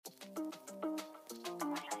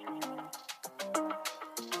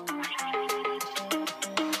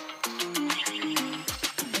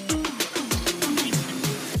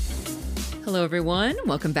Hello, everyone.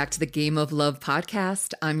 Welcome back to the Game of Love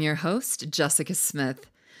podcast. I'm your host, Jessica Smith.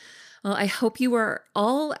 Well, I hope you are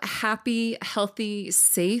all happy, healthy,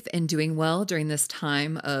 safe, and doing well during this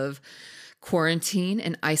time of quarantine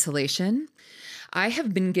and isolation. I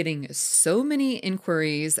have been getting so many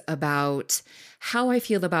inquiries about how I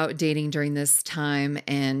feel about dating during this time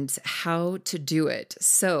and how to do it.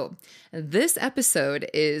 So, this episode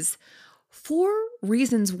is 4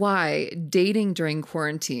 reasons why dating during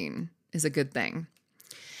quarantine is a good thing.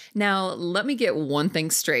 Now, let me get one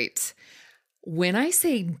thing straight. When I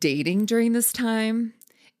say dating during this time,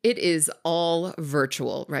 it is all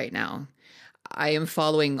virtual right now. I am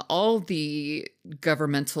following all the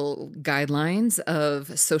governmental guidelines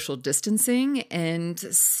of social distancing and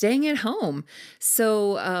staying at home.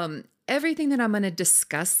 So, everything that I'm going to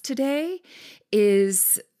discuss today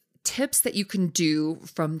is tips that you can do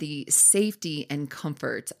from the safety and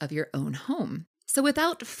comfort of your own home. So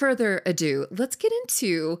without further ado, let's get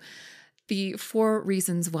into the 4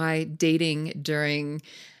 reasons why dating during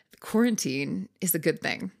quarantine is a good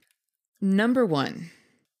thing. Number 1,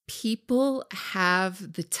 people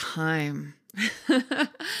have the time.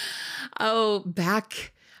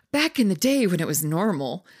 Back in the day when it was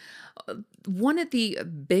normal, one of the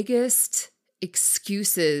biggest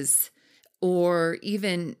excuses or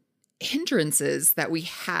even hindrances that we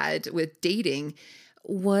had with dating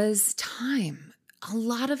was time. A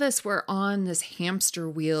lot of us were on this hamster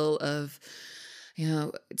wheel of,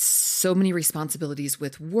 so many responsibilities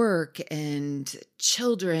with work and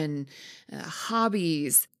children,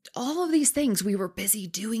 hobbies, all of these things we were busy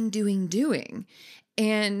doing.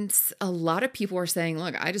 And a lot of people were saying,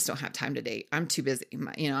 look, I just don't have time to date. I'm too busy.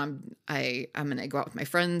 I'm going to go out with my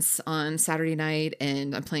friends on Saturday night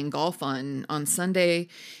and I'm playing golf on Sunday.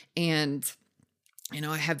 And,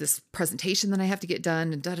 I have this presentation that I have to get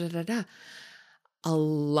done and da-da-da-da. A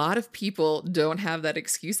lot of people don't have that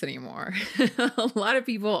excuse anymore. A lot of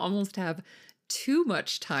people almost have too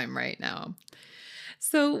much time right now.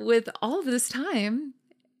 So with all of this time,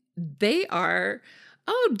 they are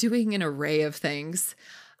doing an array of things.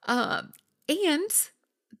 And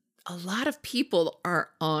a lot of people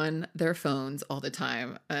are on their phones all the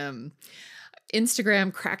time.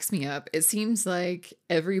 Instagram cracks me up. It seems like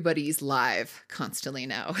everybody's live constantly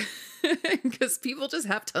now because people just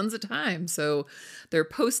have tons of time. So they're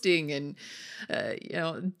posting and,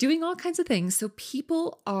 doing all kinds of things. So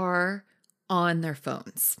people are on their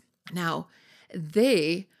phones. Now,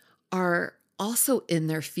 they are also in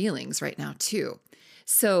their feelings right now too.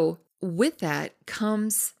 So with that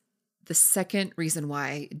comes the second reason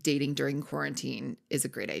why dating during quarantine is a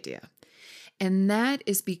great idea. And that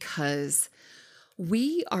is because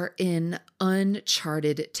we are in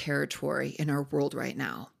uncharted territory in our world right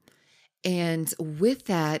now. And with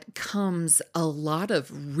that comes a lot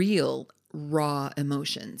of real, raw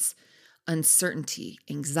emotions, uncertainty,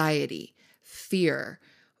 anxiety, fear,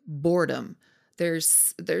 boredom.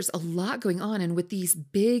 There's a lot going on. And with these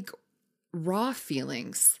big, raw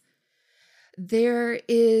feelings, there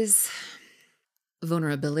is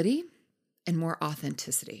vulnerability and more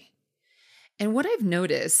authenticity. And what I've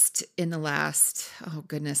noticed in the last,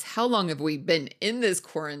 how long have we been in this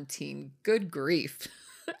quarantine? Good grief.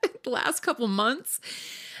 The last couple months,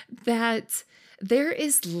 that there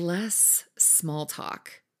is less small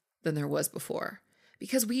talk than there was before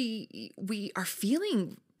because we are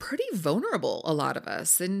feeling pretty vulnerable, a lot of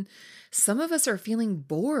us. And some of us are feeling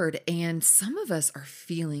bored and some of us are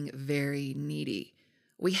feeling very needy.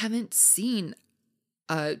 We haven't seen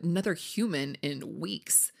another human in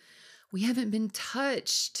weeks. We haven't been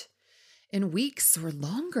touched in weeks or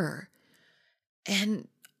longer. And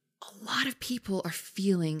a lot of people are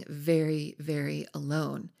feeling very, very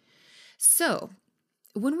alone. So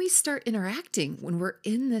when we start interacting, when we're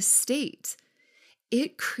in this state,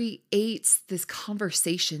 it creates this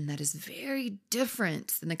conversation that is very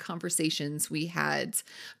different than the conversations we had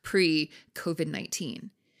pre-COVID-19.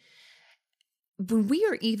 When we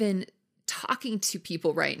are even talking to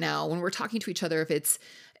people right now, when we're talking to each other,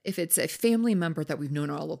 if it's a family member that we've known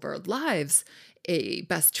all of our lives, a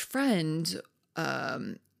best friend,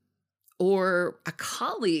 or a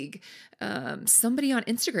colleague, somebody on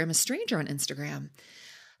Instagram, a stranger on Instagram,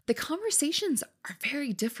 the conversations are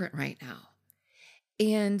very different right now.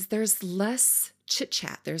 And there's less chit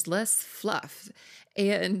chat, there's less fluff.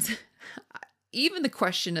 And even the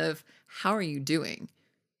question of how are you doing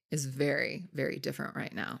is very, very different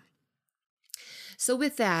right now. So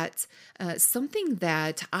with that, something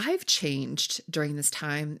that I've changed during this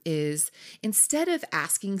time is instead of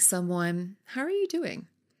asking someone, how are you doing?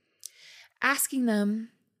 Asking them,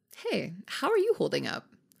 hey, how are you holding up?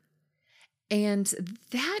 And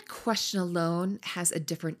that question alone has a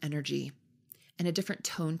different energy and a different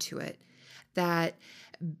tone to it that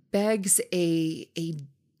begs a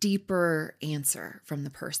deeper answer from the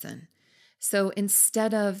person. So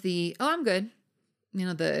instead of the, oh, I'm good,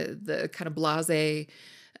 the kind of blase,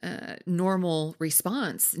 normal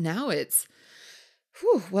response, now it's,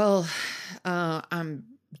 whew, well, I'm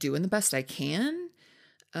doing the best I can.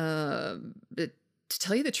 But to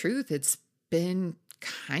tell you the truth, it's been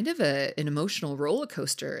kind of an emotional roller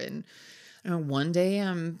coaster. And one day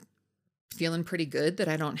I'm feeling pretty good that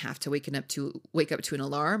I don't have to wake up to an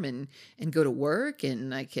alarm and go to work,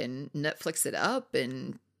 and I can Netflix it up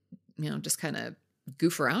and just kind of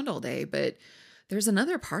goof around all day. But there's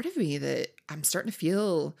another part of me that I'm starting to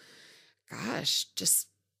feel, gosh, just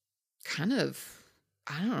kind of,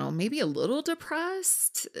 I don't know, maybe a little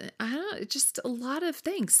depressed. I don't know, just a lot of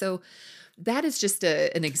things. So that is just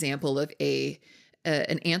an example of an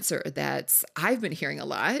answer that I've been hearing a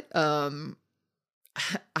lot.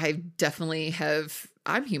 I definitely have,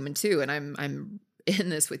 I'm human too. And I'm in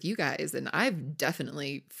this with you guys. And I've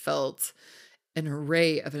definitely felt an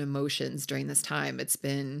array of emotions during this time. It's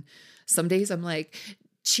been, some days I'm like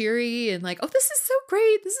cheery and like, oh, this is so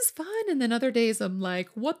great, this is fun. And then other days I'm like,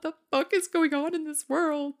 what the fuck is going on in this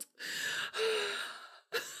world?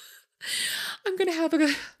 I'm going to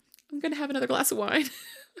have another glass of wine.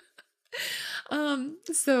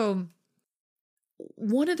 So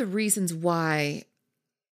one of the reasons why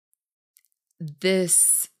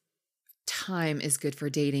this time is good for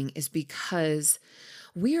dating is because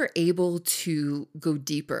we are able to go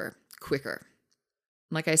deeper quicker.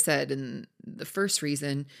 Like I said, in the first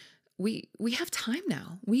reason, we have time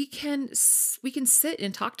now. We can sit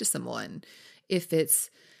and talk to someone, if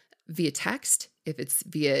it's via text, if it's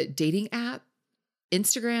via dating app,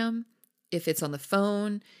 Instagram, if it's on the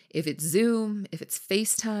phone, if it's Zoom, if it's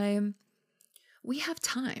FaceTime. We have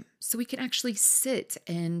time, so we can actually sit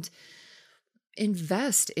and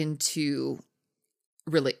invest into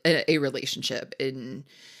a relationship. And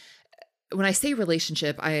when I say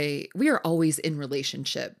relationship, we are always in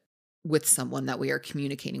relationship with someone that we are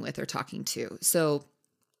communicating with or talking to. So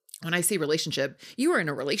when I say relationship, you are in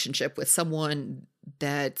a relationship with someone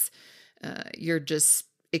that you're just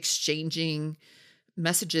exchanging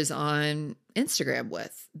messages on Instagram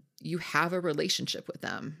with. You have a relationship with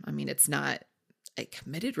them. I mean, it's not a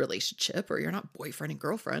committed relationship, or you're not boyfriend and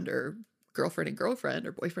girlfriend or girlfriend and girlfriend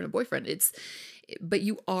or boyfriend and boyfriend. But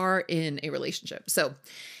you are in a relationship. So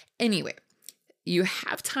anyway, you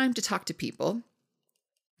have time to talk to people,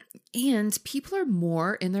 and people are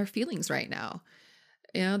more in their feelings right now.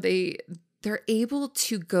 They're able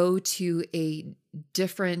to go to a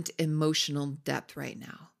different emotional depth right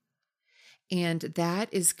now. And that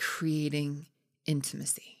is creating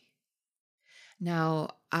intimacy.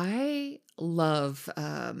 Now, I love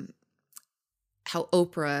how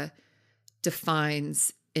Oprah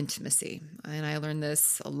defines intimacy. And I learned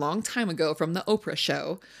this a long time ago from the Oprah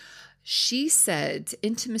show. She said,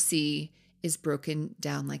 intimacy is broken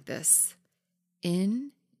down like this: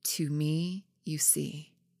 into me you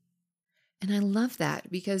see. And I love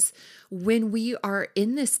that, because when we are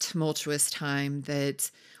in this tumultuous time that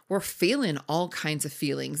we're feeling all kinds of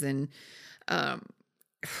feelings, and a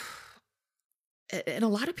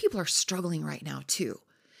lot of people are struggling right now too.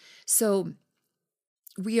 So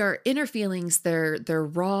we are in our feelings, they're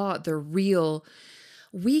raw, they're real.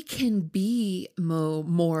 We can be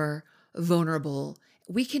more vulnerable.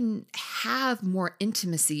 We can have more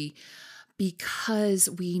intimacy because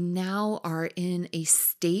we now are in a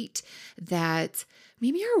state that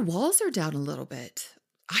maybe our walls are down a little bit.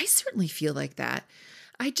 I certainly feel like that.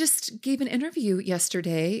 I just gave an interview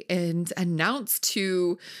yesterday and announced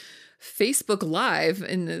to Facebook Live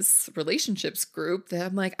in this relationships group that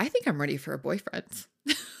I'm like, I think I'm ready for a boyfriend.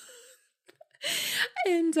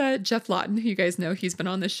 And Jeff Lawton, who you guys know, he's been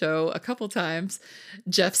on the show a couple times.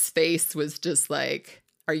 Jeff's face was just like,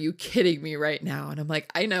 are you kidding me right now? And I'm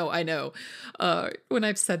like, I know. When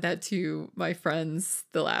I've said that to my friends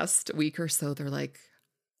the last week or so, they're like,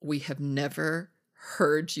 we have never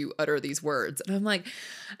heard you utter these words. And I'm like,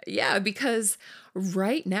 yeah, because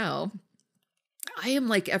right now I am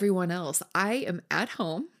like everyone else. I am at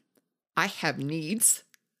home. I have needs,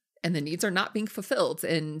 and the needs are not being fulfilled,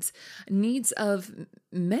 and needs of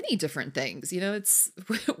many different things.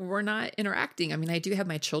 We're not interacting. I mean, I do have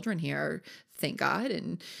my children here, thank God.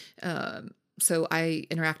 And so I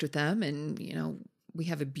interact with them, and, we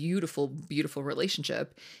have a beautiful, beautiful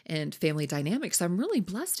relationship and family dynamics. So I'm really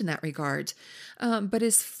blessed in that regard. But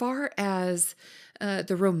as far as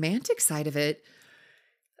the romantic side of it,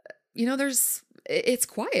 there's it's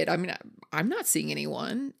quiet. I mean, I'm not seeing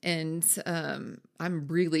anyone, and I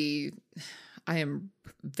am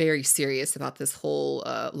very serious about this whole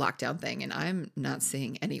lockdown thing, and I'm not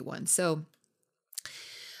seeing anyone. So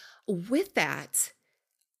with that,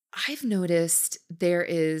 I've noticed there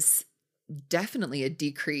is definitely a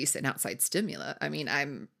decrease in outside stimuli. I mean,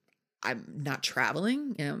 I'm not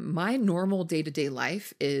traveling. My normal day-to-day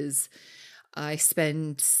life is I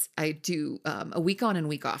do a week on and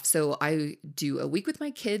week off. So I do a week with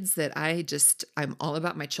my kids that I'm all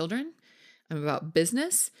about my children. I'm about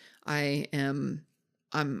business. I'm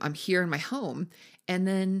here in my home. And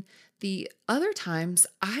then the other times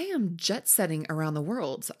I am jet setting around the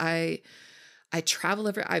world. I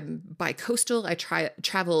travel I'm bi-coastal.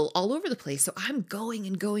 Travel all over the place. So I'm going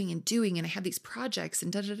and going and doing, and I have these projects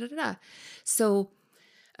and da da da da da. So,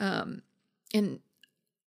 and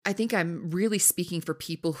I think I'm really speaking for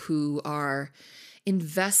people who are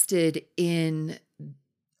invested in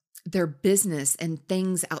their business and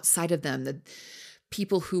things outside of them, the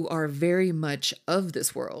people who are very much of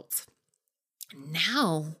this world.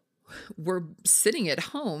 Now we're sitting at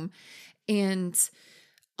home, and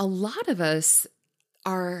a lot of us,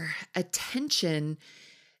 our attention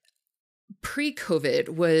pre-COVID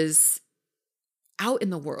was out in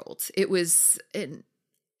the world. It was in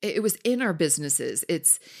our businesses.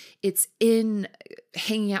 It's in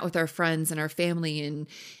hanging out with our friends and our family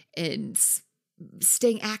and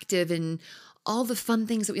staying active and all the fun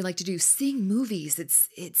things that we like to do, seeing movies.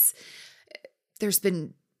 There's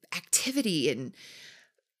been activity, and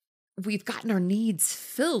we've gotten our needs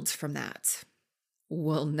filled from that.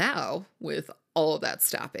 Well, now with all of that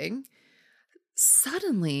stopping,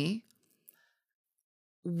 suddenly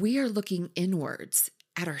we are looking inwards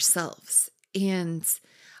at ourselves. And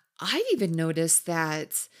I've even noticed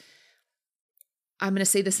that, I'm going to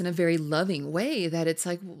say this in a very loving way, that it's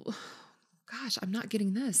like, well, gosh, I'm not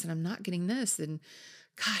getting this and I'm not getting this. And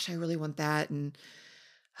gosh, I really want that. And,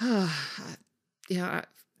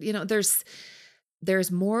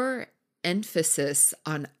 there's more emphasis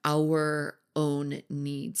on our own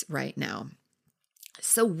needs right now.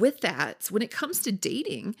 So with that, when it comes to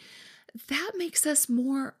dating, that makes us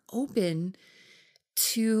more open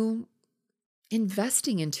to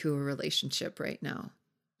investing into a relationship right now.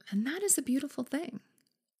 And that is a beautiful thing.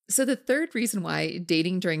 So the third reason why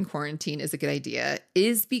dating during quarantine is a good idea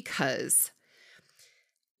is because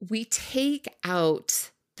we take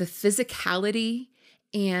out the physicality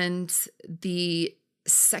and the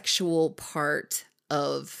sexual part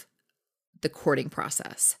of the courting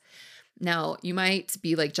process. Now, you might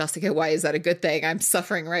be like, Jessica, why is that a good thing? I'm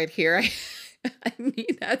suffering right here. I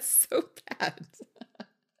need that so bad.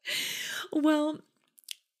 Well,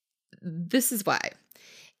 this is why.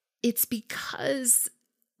 It's because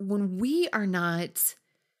when we are not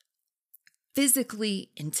physically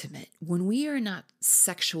intimate, when we are not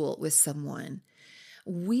sexual with someone,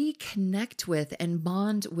 we connect with and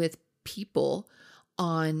bond with people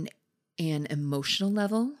on an emotional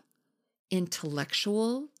level,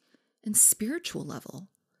 intellectual, and spiritual level.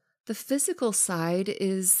 The physical side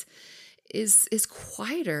is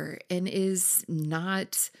quieter and is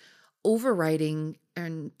not overriding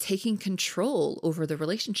and taking control over the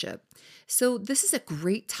relationship. So this is a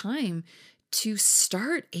great time to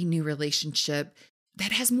start a new relationship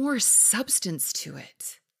that has more substance to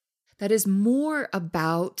it, that is more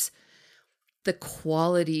about the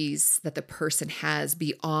qualities that the person has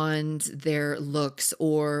beyond their looks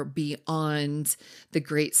or beyond the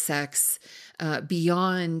great sex,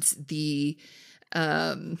 beyond the,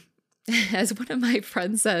 as one of my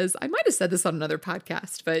friends says, I might have said this on another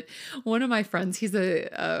podcast, but one of my friends, he's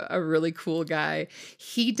a really cool guy.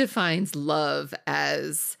 He defines love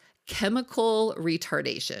as chemical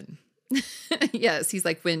retardation. Yes, he's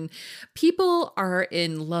like, when people are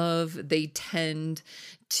in love, they tend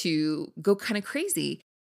to go kind of crazy.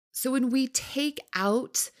 So when we take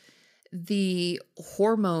out the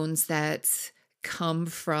hormones that come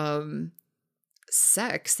from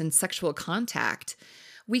sex and sexual contact,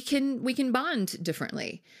 we can bond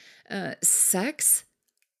differently. Sex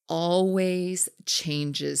always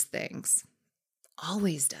changes things,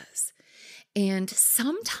 always does. And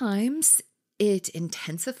sometimes it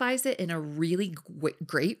intensifies it in a really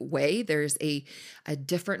great way. There's a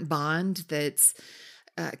different bond that's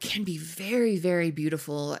can be very, very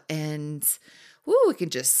beautiful, and it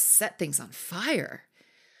can just set things on fire.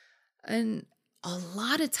 And a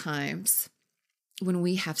lot of times when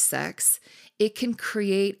we have sex, it can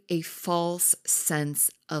create a false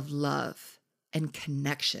sense of love and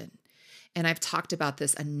connection. And I've talked about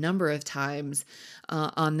this a number of times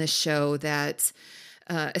on this show that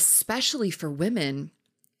especially for women,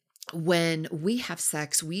 when we have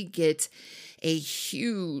sex, we get a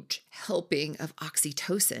huge helping of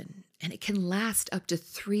oxytocin, and it can last up to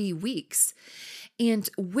 3 weeks. And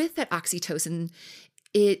with that oxytocin,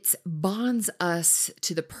 it bonds us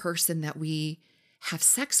to the person that we have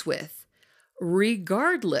sex with,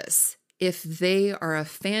 regardless if they are a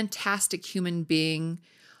fantastic human being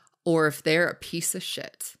or if they're a piece of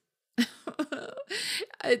shit.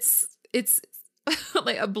 It's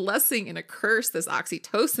like a blessing and a curse, this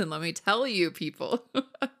oxytocin, let me tell you, people.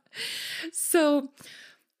 So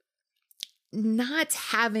not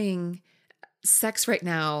having sex right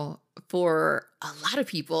now for a lot of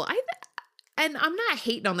people, and I'm not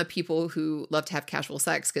hating on the people who love to have casual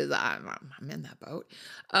sex, because I'm in that boat.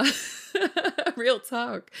 Uh, Real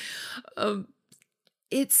talk.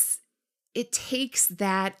 It takes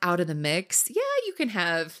that out of the mix. Yeah, you can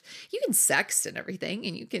sex and everything,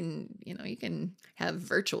 and you can have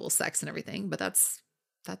virtual sex and everything, but that's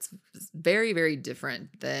very, very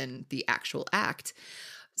different than the actual act.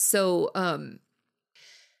 So,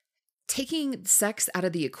 taking sex out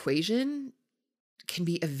of the equation can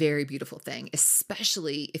be a very beautiful thing,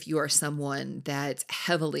 especially if you are someone that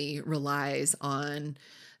heavily relies on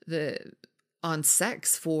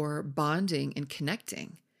sex for bonding and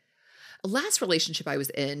connecting. Last relationship I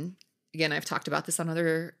was in, again, I've talked about this on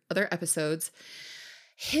other episodes.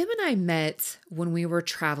 Him and I met when we were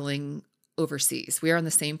traveling overseas. We were on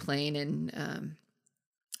the same plane, and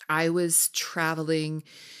I was traveling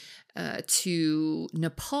to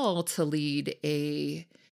Nepal to lead a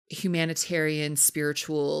humanitarian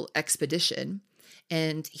spiritual expedition.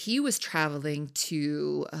 And he was traveling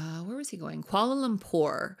to, where was he going? Kuala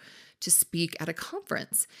Lumpur to speak at a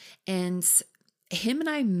conference. And him and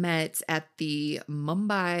I met at the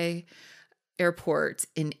Mumbai airport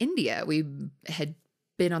in India. We had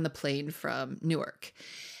been on the plane from Newark.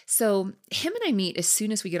 So him and I meet as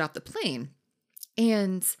soon as we get off the plane.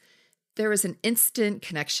 And there was an instant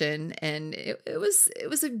connection, and it was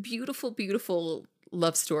a beautiful, beautiful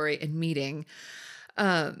love story and meeting.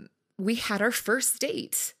 We had our first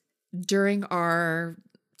date during our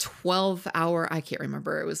 12-hour, I can't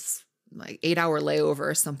remember, it was like 8-hour layover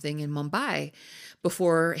or something in Mumbai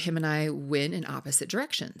before him and I went in opposite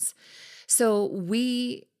directions. So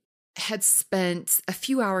we had spent a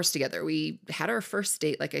few hours together. We had our first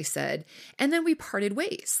date, like I said, and then we parted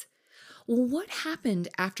ways. Well, what happened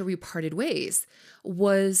after we parted ways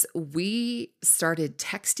was we started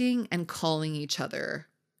texting and calling each other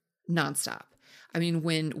nonstop. I mean,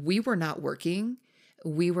 when we were not working,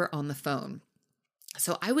 we were on the phone.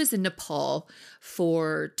 So I was in Nepal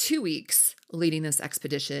for 2 weeks leading this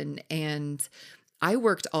expedition, and I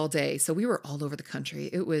worked all day. So we were all over the country.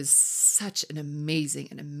 It was such an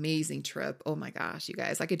amazing trip. Oh my gosh, you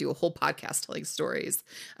guys, I could do a whole podcast telling stories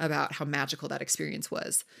about how magical that experience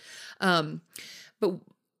was. But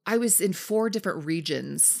I was in 4 different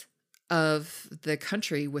regions of the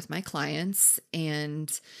country with my clients,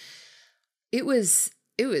 and it was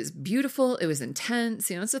beautiful. It was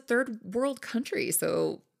intense. It's a third world country.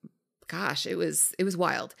 So gosh, it was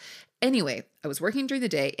wild. Anyway, I was working during the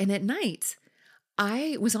day, and at night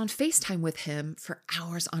I was on FaceTime with him for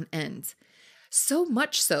hours on end. So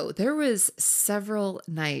much so, there was several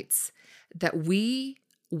nights that we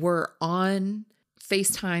were on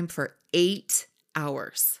FaceTime for 8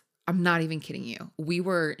 hours. I'm not even kidding you. We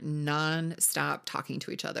were nonstop talking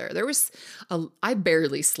to each other. I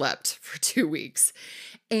barely slept for 2 weeks,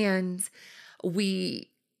 and we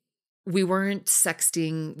weren't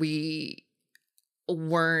sexting. We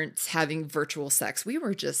weren't having virtual sex. We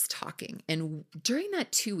were just talking. And during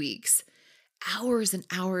that 2 weeks, hours and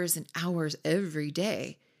hours and hours every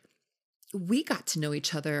day, we got to know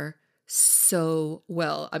each other so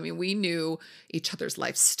well. I mean, we knew each other's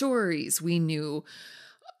life stories. We knew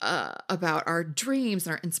about our dreams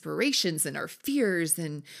and our inspirations and our fears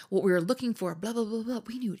and what we were looking for, blah, blah, blah, blah.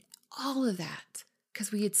 We knew all of that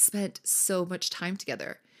because we had spent so much time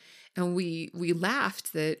together. And we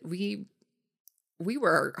laughed that we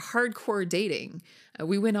were hardcore dating.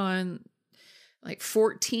 We went on like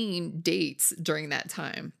 14 dates during that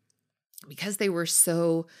time because they were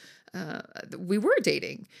so, we were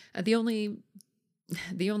dating. The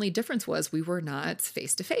only difference was we were not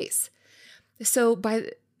face to face. So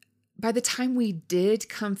by the time we did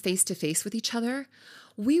come face to face with each other,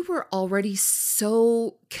 we were already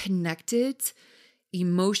so connected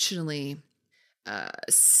emotionally,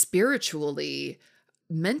 spiritually,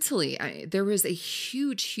 mentally. There was a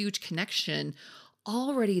huge connection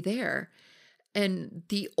already there. And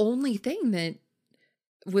the only thing that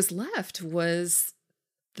was left was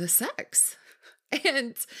the sex.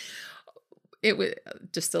 And it was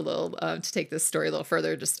just a little, to take this story a little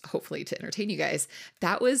further, just hopefully to entertain you guys.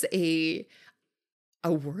 That was a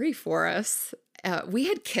worry for us. We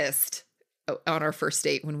had kissed on our first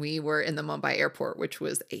date when we were in the Mumbai airport, which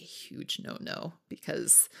was a huge no-no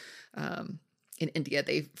because in India,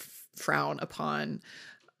 they frown upon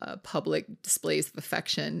public displays of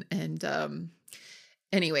affection. And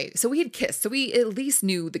anyway, so we had kissed. So we at least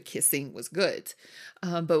knew the kissing was good.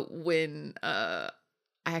 But when I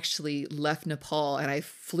actually left Nepal and I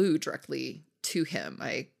flew directly to him,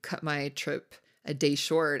 I cut my trip a day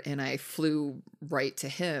short and I flew right to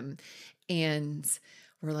him. And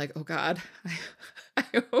we're like, oh God, I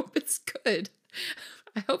hope it's good.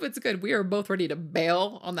 I hope it's good. We are both ready to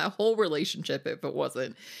bail on that whole relationship if it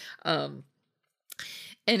wasn't.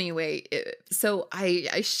 Anyway, so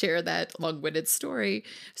I share that long-winded story.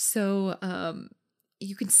 So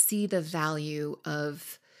you can see the value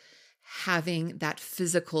of having that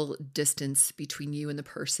physical distance between you and the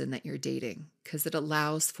person that you're dating, because it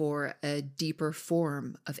allows for a deeper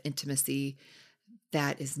form of intimacy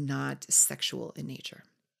that is not sexual in nature.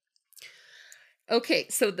 Okay,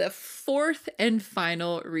 so the fourth and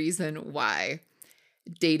final reason why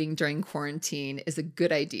dating during quarantine is a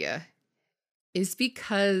good idea is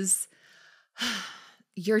because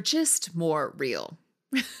you're just more real.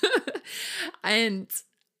 And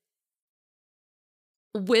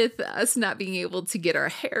with us not being able to get our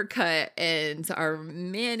hair cut and our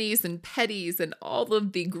manis and petties and all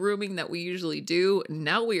of the grooming that we usually do,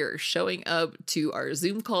 now we are showing up to our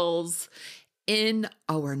Zoom calls in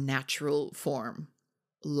our natural form,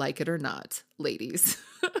 like it or not, ladies.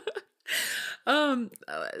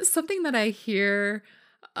 Something that I hear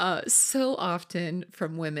so often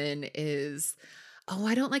from women is, oh,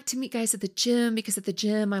 I don't like to meet guys at the gym because at the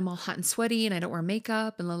gym I'm all hot and sweaty and I don't wear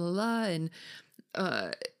makeup and la la la. And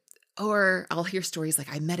or I'll hear stories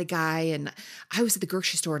like I met a guy and I was at the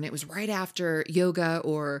grocery store and it was right after yoga,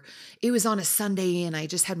 or it was on a Sunday and I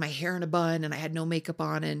just had my hair in a bun and I had no makeup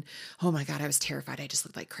on and oh my God, I was terrified. I just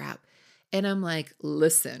looked like crap. And I'm like,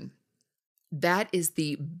 listen, that is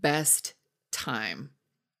the best time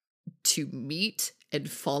to meet and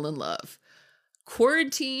fall in love.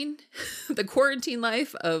 Quarantine, the quarantine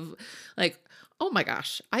life of like, oh my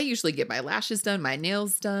gosh, I usually get my lashes done, my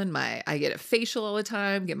nails done, I get a facial all the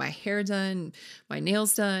time, get my hair done, my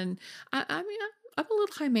nails done. I mean, I'm a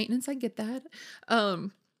little high maintenance. I get that.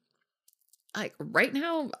 Like right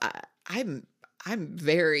now, I'm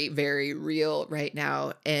very, very real right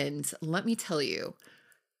now. And let me tell you,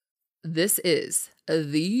 this is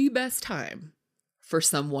the best time for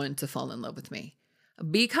someone to fall in love with me.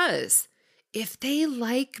 Because if they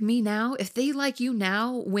like me now, if they like you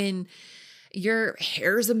now, when your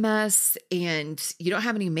hair's a mess and you don't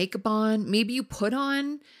have any makeup on, maybe you put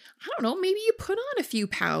on, I don't know, maybe you put on a few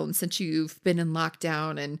pounds since you've been in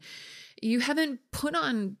lockdown and you haven't put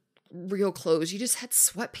on real clothes. You just had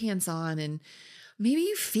sweatpants on and maybe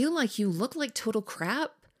you feel like you look like total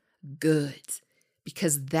crap. Good.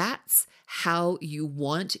 Because that's how you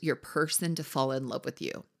want your person to fall in love with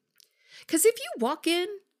you. Because if you walk in,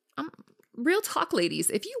 real talk,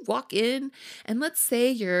 ladies, if you walk in and let's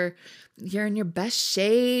say you're in your best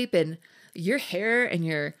shape and your hair and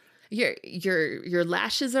your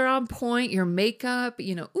lashes are on point, your makeup,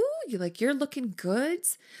 you're looking good.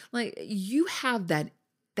 Like you have that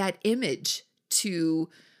image to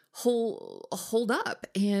hold up.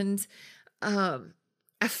 And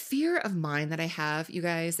a fear of mine that I have, you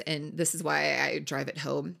guys, and this is why I drive it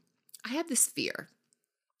home. I have this fear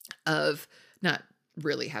of not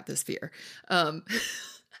really have this fear. I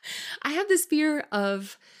have this fear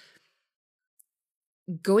of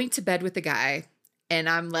going to bed with a guy and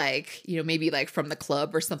I'm like, maybe like from the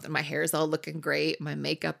club or something, my hair is all looking great. My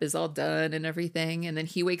makeup is all done and everything. And then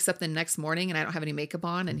he wakes up the next morning and I don't have any makeup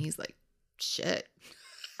on. And he's like, shit.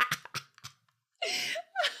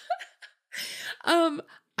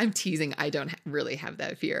 I'm teasing. I don't really have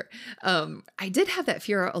that fear. I did have that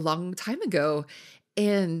fear a long time ago,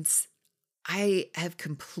 and I have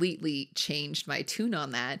completely changed my tune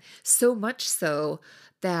on that. So much so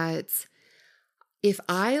that if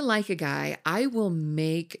I like a guy, I will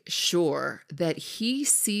make sure that he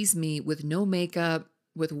sees me with no makeup,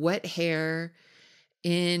 with wet hair,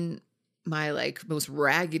 in my like most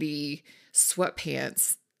raggedy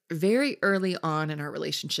sweatpants very early on in our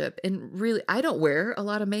relationship. And really, I don't wear a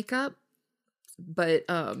lot of makeup, but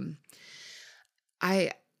I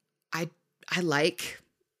like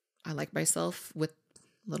myself with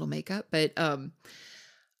little makeup, but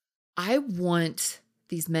I want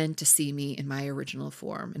these men to see me in my original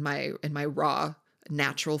form, in my raw,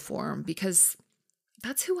 natural form, because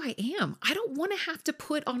That's who I am. I don't want to have to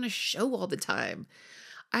put on a show all the time.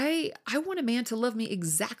 I want a man to love me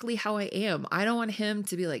exactly how I am. I don't want him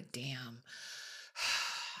to be like, damn,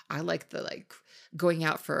 I like the going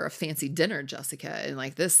out for a fancy dinner, Jessica, and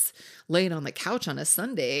like this laying on the couch on a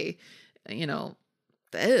Sunday, you know,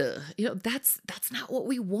 that's not what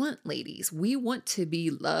we want, ladies. We want to be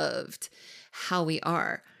loved how we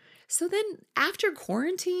are. So then after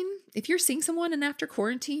quarantine, if you're seeing someone and after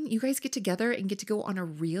quarantine, you guys get together and get to go on a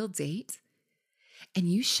real date and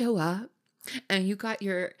you show up and you got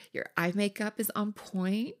your eye makeup is on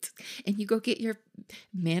point and you go get your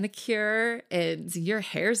manicure and your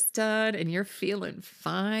hair's done and you're feeling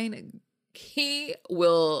fine,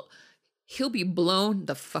 he'll be blown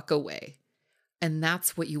the fuck away. And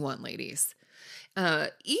that's what you want, ladies.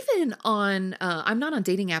 Even on, I'm not on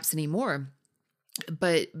dating apps anymore,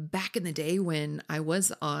 but back in the day when I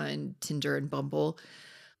was on Tinder and Bumble,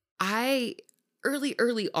 I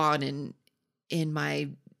early on in my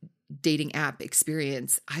dating app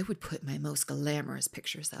experience, I would put my most glamorous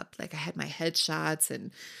pictures up. Like I had my headshots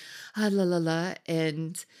and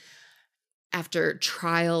and after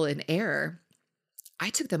trial and error, I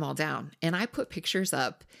took them all down and I put pictures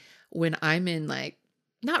up when I'm in like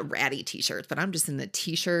not ratty t-shirts, but I'm just in the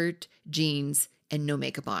t-shirt, jeans, and no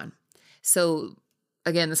makeup on. So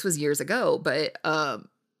again, this was years ago, but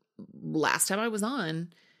last time I was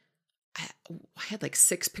on, I had like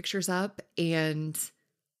 6 pictures up and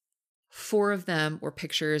 4 of them were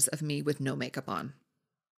pictures of me with no makeup on.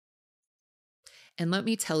 And let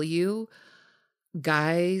me tell you,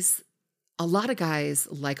 guys, a lot of guys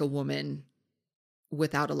like a woman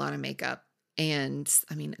without a lot of makeup. And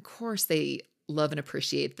I mean, of course, they love and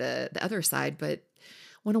appreciate the other side, but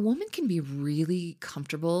when a woman can be really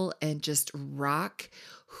comfortable and just rock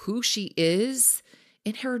who she is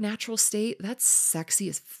in her natural state, that's sexy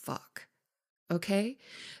as fuck. Okay?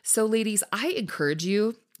 So ladies, I encourage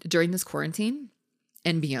you during this quarantine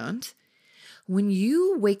and beyond, when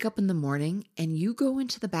you wake up in the morning and you go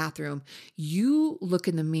into the bathroom, you look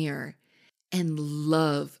in the mirror and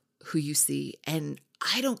love who you see. And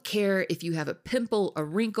I don't care if you have a pimple, a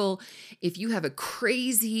wrinkle, if you have a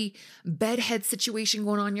crazy bedhead situation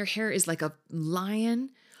going on, your hair is like a lion.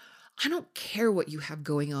 I don't care what you have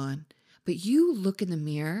going on, but you look in the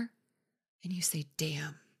mirror and you say,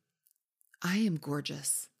 damn, I am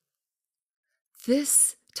gorgeous.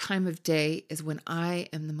 This time of day is when I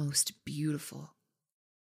am the most beautiful.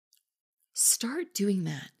 Start doing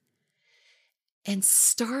that and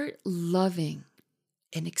start loving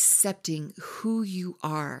and accepting who you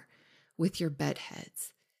are with your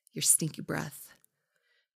bedheads, your stinky breath,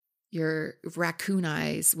 your raccoon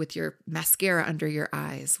eyes, with your mascara under your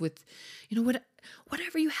eyes, with,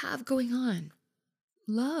 whatever you have going on.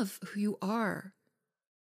 Love who you are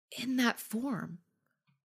in that form.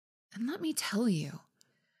 And let me tell you,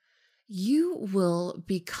 you will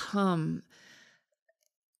become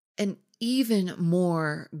an even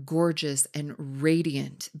more gorgeous and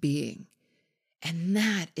radiant being. And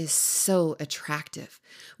that is so attractive.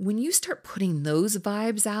 When you start putting those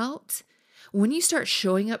vibes out, when you start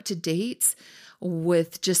showing up to dates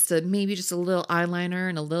with maybe just a little eyeliner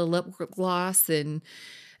and a little lip gloss and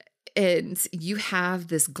you have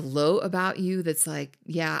this glow about you that's like,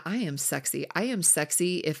 yeah, I am sexy. I am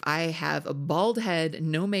sexy if I have a bald head,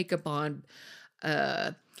 no makeup on,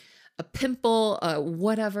 a pimple,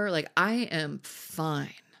 whatever. Like I am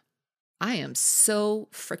fine. I am so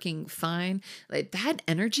freaking fine. Like that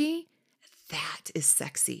energy, that is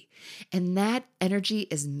sexy. And that energy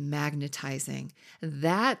is magnetizing.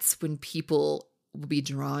 That's when people will be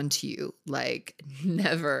drawn to you like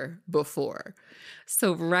never before.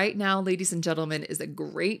 So right now, ladies and gentlemen, is a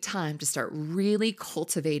great time to start really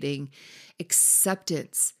cultivating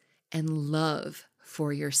acceptance and love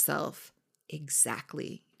for yourself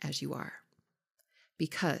exactly as you are.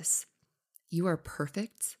 Because you are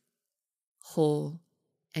perfect, whole,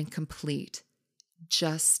 and complete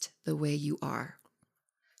just the way you are.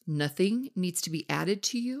 Nothing needs to be added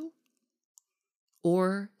to you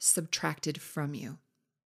or subtracted from you.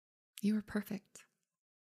 You are perfect.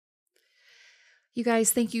 You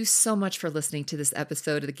guys, thank you so much for listening to this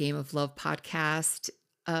episode of the Game of Love podcast.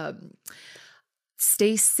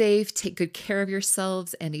 Stay safe, take good care of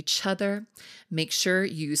yourselves and each other. Make sure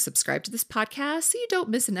you subscribe to this podcast so you don't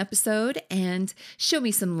miss an episode, and show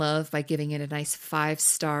me some love by giving it a nice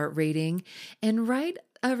 5-star rating and write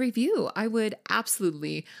a review. I would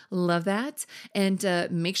absolutely love that. And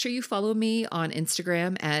make sure you follow me on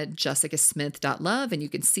Instagram at jessicasmith.love, and you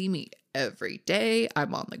can see me every day.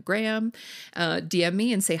 I'm on the gram. DM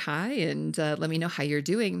me and say hi and let me know how you're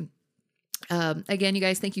doing. Again, you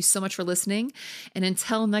guys, thank you so much for listening. And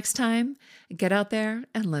until next time, get out there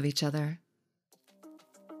and love each other.